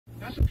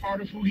that's a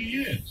part of who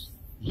he is.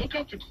 Look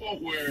up the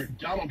quote where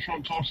Donald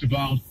Trump talks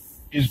about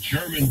his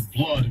German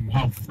blood and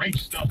how great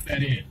stuff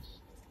that is.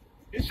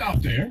 It's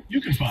out there.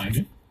 You can find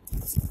it.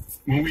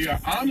 When we are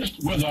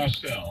honest with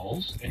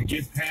ourselves and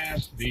get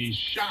past the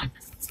shock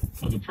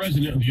of the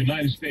President of the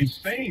United States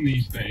saying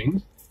these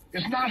things,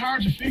 it's not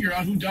hard to figure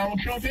out who Donald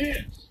Trump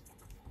is.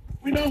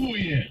 We know who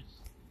he is.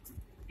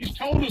 He's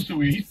told us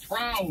who he is. He's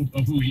proud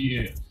of who he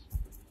is.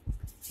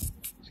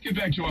 Let's get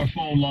back to our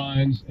phone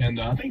lines, and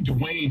I think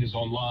Dwayne is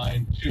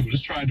online, too.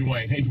 Let's try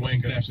Dwayne. Hey,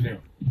 Dwayne, good afternoon.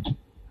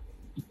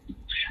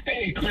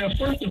 Hey, well,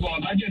 first of all,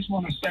 I just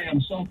want to say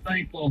I'm so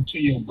thankful to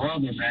your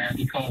brother, man,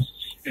 because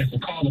as the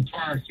caller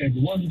prior said, if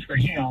it wasn't for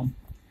him,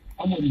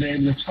 I wouldn't be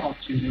able to talk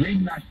to you. The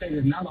reason I say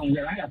that, not only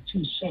that, I have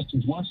two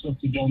sisters. One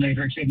sister donated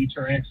her kidney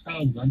to her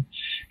ex-husband,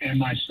 and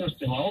my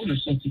sister, my older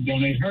sister,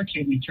 donated her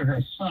kidney to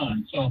her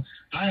son. So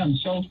I am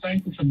so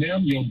thankful for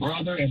them, your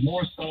brother, and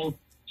more so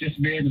just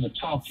to be able to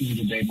talk to you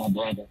today, my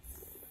brother.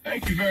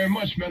 Thank you very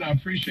much, man. I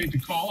appreciate the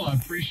call. I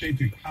appreciate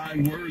the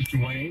kind words,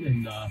 Dwayne.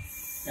 And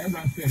as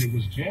I said, it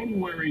was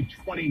January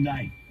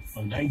 29th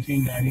of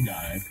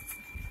 1999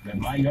 that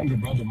my younger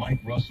brother, Mike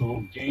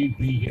Russell, gave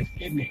me his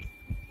kidney.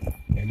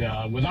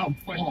 And without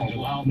question, it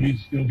allowed me to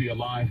still be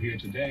alive here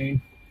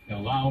today. It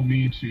allowed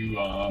me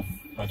to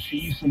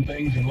achieve some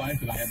things in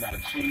life that I had not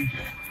achieved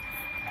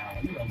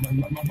yet.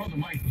 My brother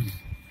Mike was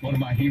one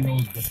of my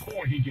heroes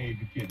before he gave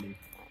the kidney,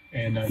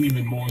 and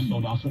even more so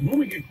now. So when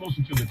we get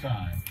closer to the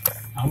time,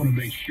 I want to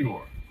make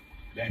sure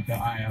that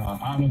I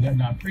honor that,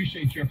 and I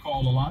appreciate your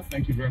call a lot.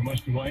 Thank you very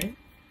much, Dwayne.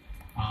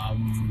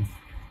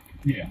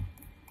 Yeah,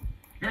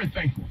 very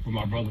thankful for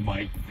my brother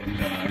Mike,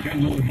 and I got a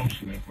little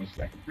emotional there for a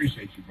second.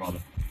 Appreciate you, brother.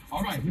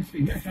 All right, let's see.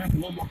 Next time for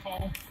one more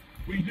call,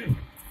 we do.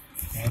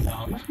 And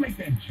let's make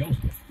that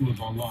Joseph, who is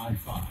on line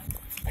 5.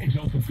 Hey,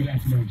 Joseph, good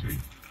afternoon to you.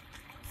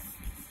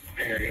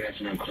 Hey, good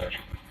afternoon, Cliff.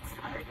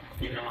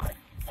 You know,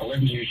 I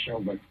love your show,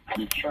 but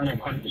I'm trying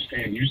to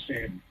understand. You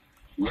said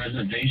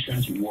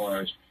reservations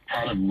was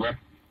part of reference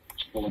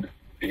for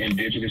the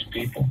indigenous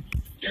people.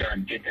 Did I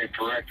get that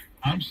correct?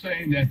 I'm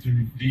saying that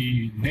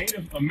the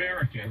Native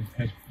Americans,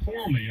 as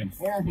poorly and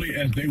horribly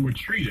as they were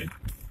treated,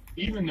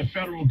 even the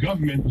federal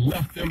government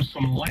left them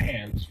some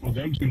lands for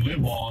them to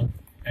live on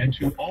and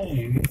to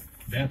own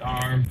that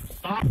are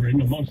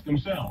sovereign amongst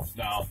themselves.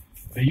 Now,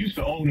 they used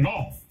to own it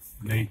all.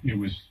 It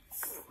was,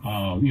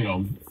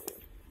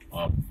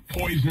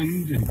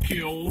 poisoned and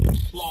killed and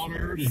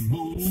slaughtered and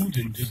moved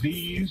and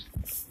diseased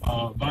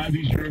by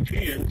these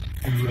Europeans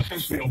to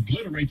essentially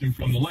obliterate them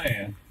from the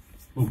land.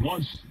 But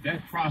once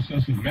that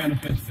process of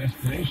manifest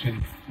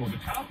destination was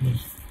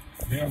accomplished,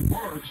 there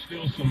were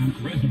still some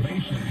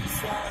reservations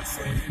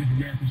for Native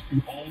Americans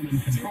to own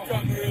and control,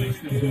 and they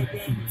still do that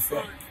to this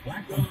day.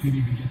 Black folks didn't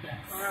even get that.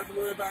 I don't have to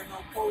worry about no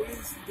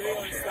police. They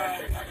on the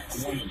side. I can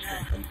see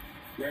now.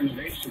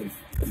 Reservations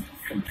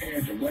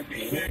compared to what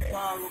they had. They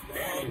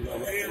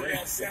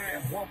had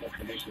that horrible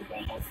conditions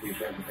on most of these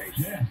reservations.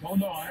 Yes, oh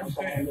no, I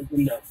understand.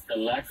 The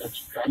lack of,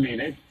 I mean,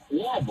 it's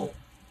horrible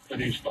for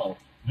these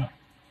folks. No,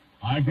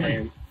 I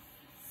agree.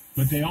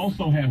 But they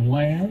also have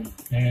land,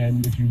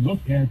 and if you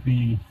look at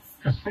the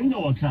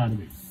casino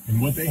economy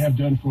and what they have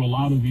done for a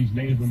lot of these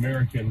Native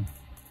American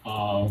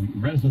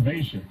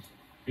reservations,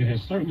 it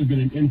has certainly been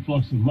an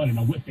influx of money.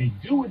 Now, what they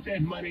do with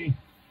that money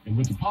and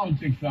what the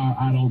politics are,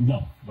 I don't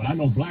know. But I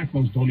know black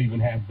folks don't even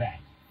have that.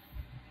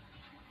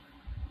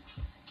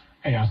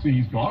 Hey, I see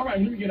he's going. All right,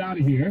 let me get out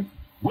of here.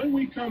 When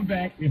we come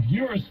back, if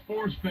you're a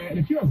sports fan,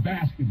 if you're a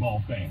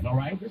basketball fan, all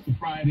right, this is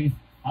Friday.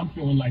 I'm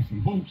feeling like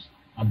some hoops.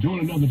 I'm doing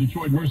another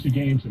Detroit Mercy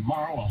game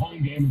tomorrow, a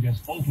home game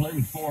against Oakland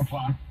at 4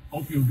 o'clock.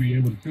 Hope you'll be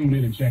able to tune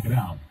in and check it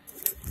out.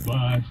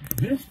 But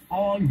this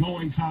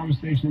ongoing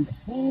conversation,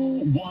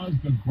 who was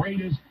the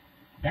greatest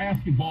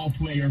basketball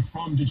player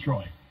from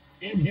Detroit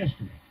in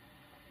history?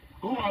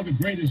 Who are the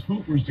greatest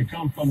hoopers to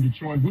come from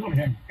Detroit? We're going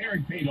to have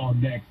Eric Pate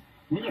on next.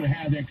 We're going to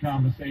have that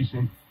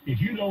conversation.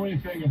 If you know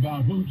anything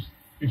about hoops,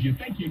 if you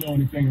think you know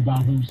anything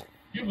about hoops,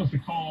 give us a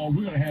call.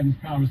 We're going to have this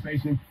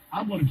conversation.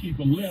 I'm going to keep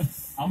a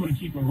list. I'm going to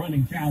keep a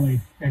running tally,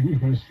 and we're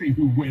going to see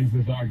who wins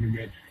this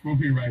argument. We'll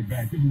be right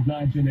back. This is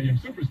 910 AM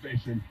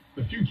Superstation,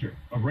 the future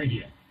of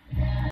radio.